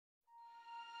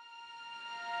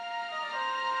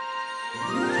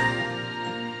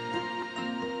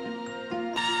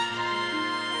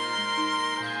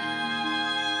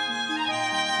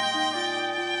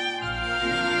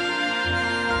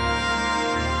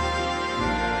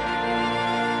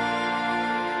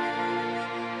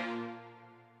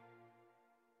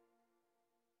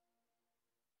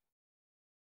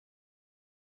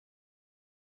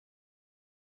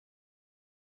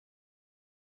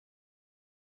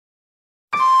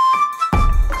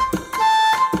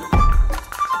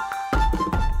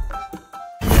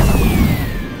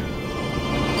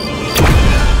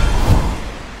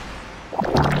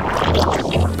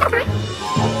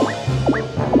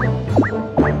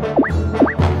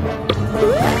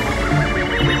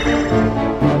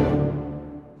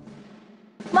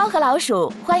老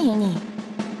鼠，欢迎你。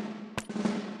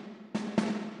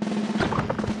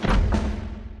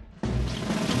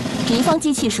敌方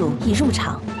机器鼠已入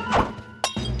场。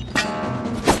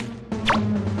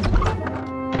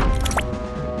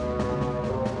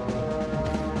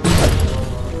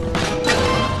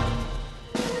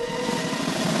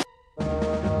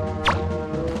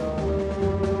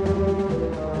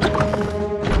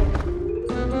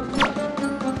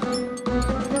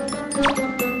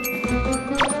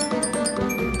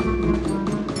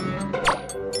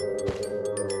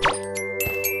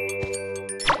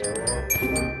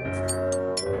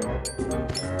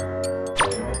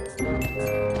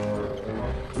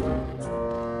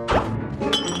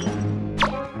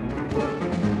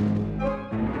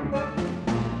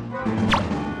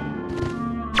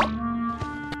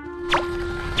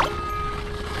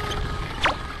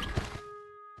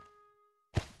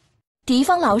 敌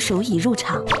方老鼠已入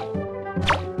场。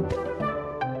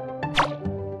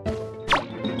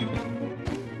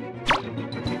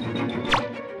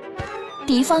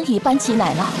敌方已搬起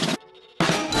奶酪。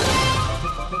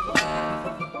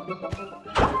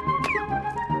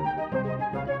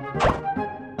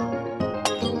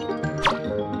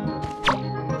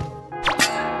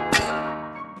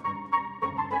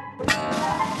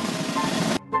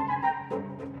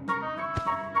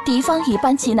敌方已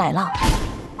搬起奶酪。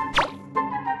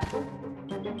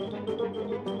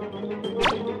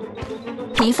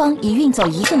 敌方已运走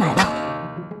一个奶酪。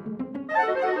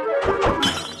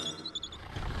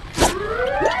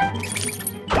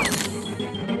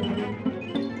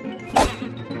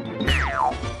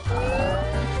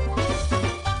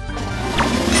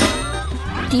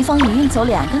敌方已运走2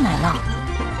个奶酪。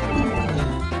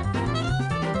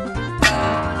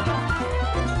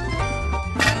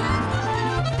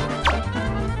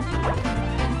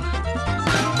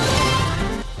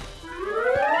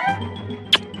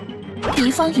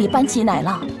敌方已搬起奶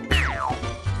酪。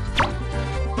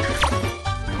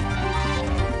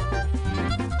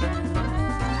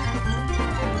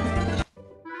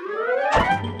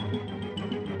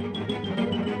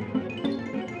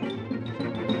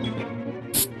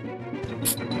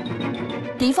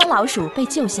敌方老鼠被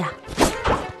救下。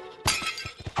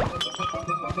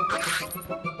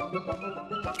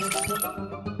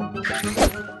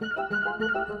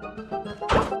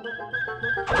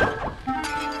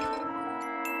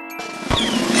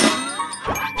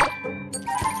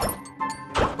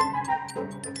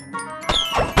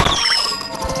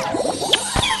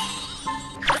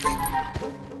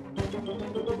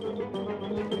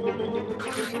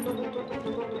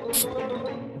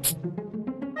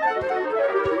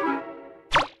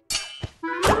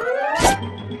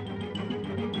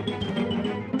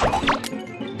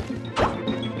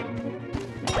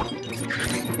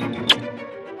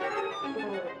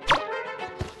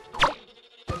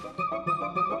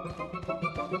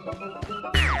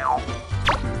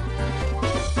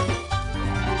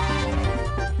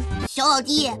小老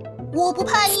弟，我不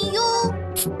怕你哟。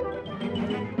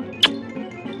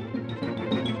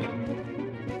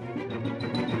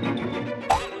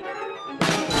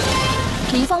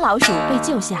敌方老鼠被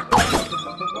救下。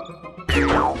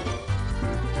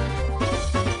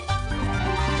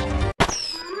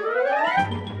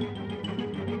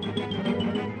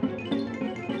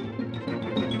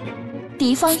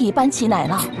敌方已搬起奶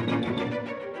酪。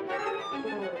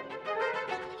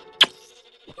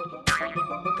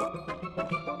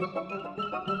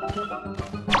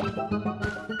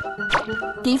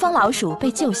 敌方老鼠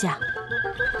被救下。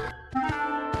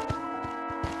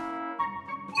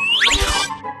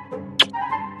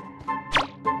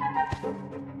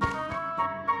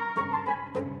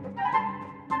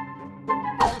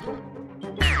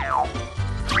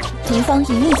敌方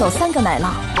已运走3个奶酪。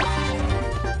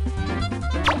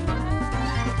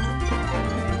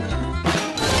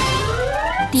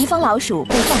敌方老鼠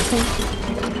被放飞。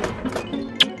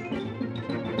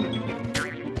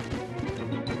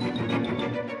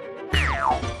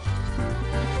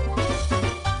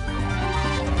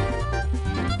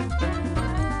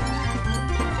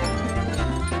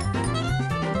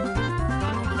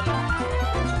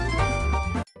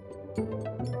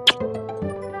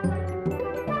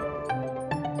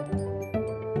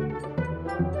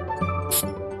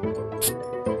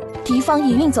 敌方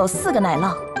已运走4个奶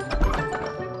酪。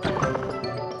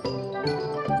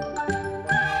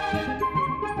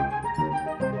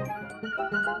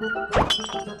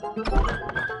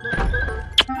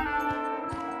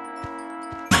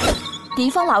敌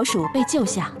方老鼠被救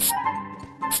下。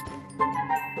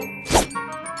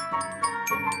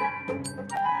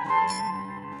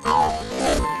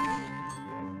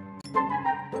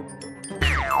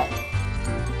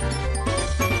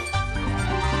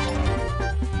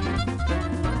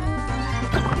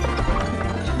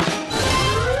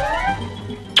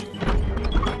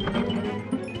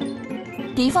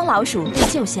敌方老鼠被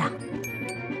救下。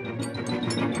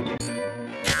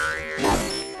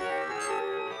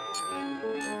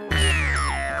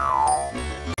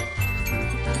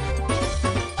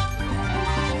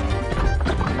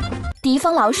敌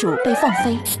方老鼠被放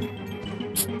飞。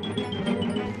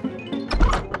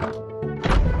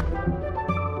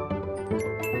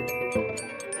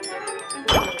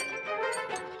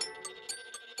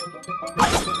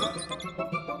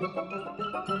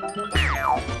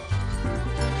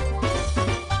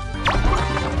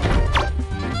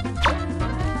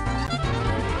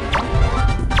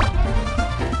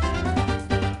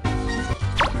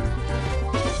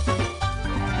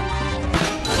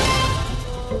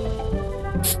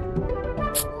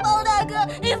猫大哥，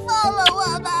你放了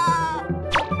我吧！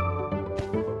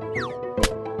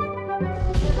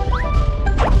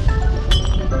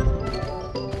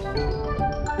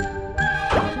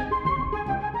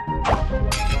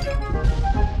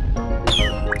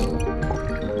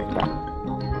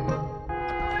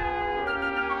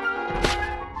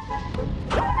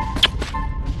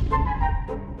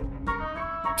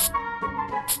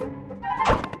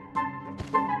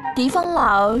敌方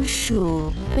老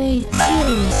鼠被救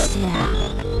下。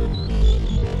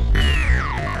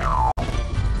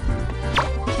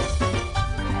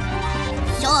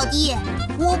小老弟，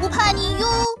我不怕你哟。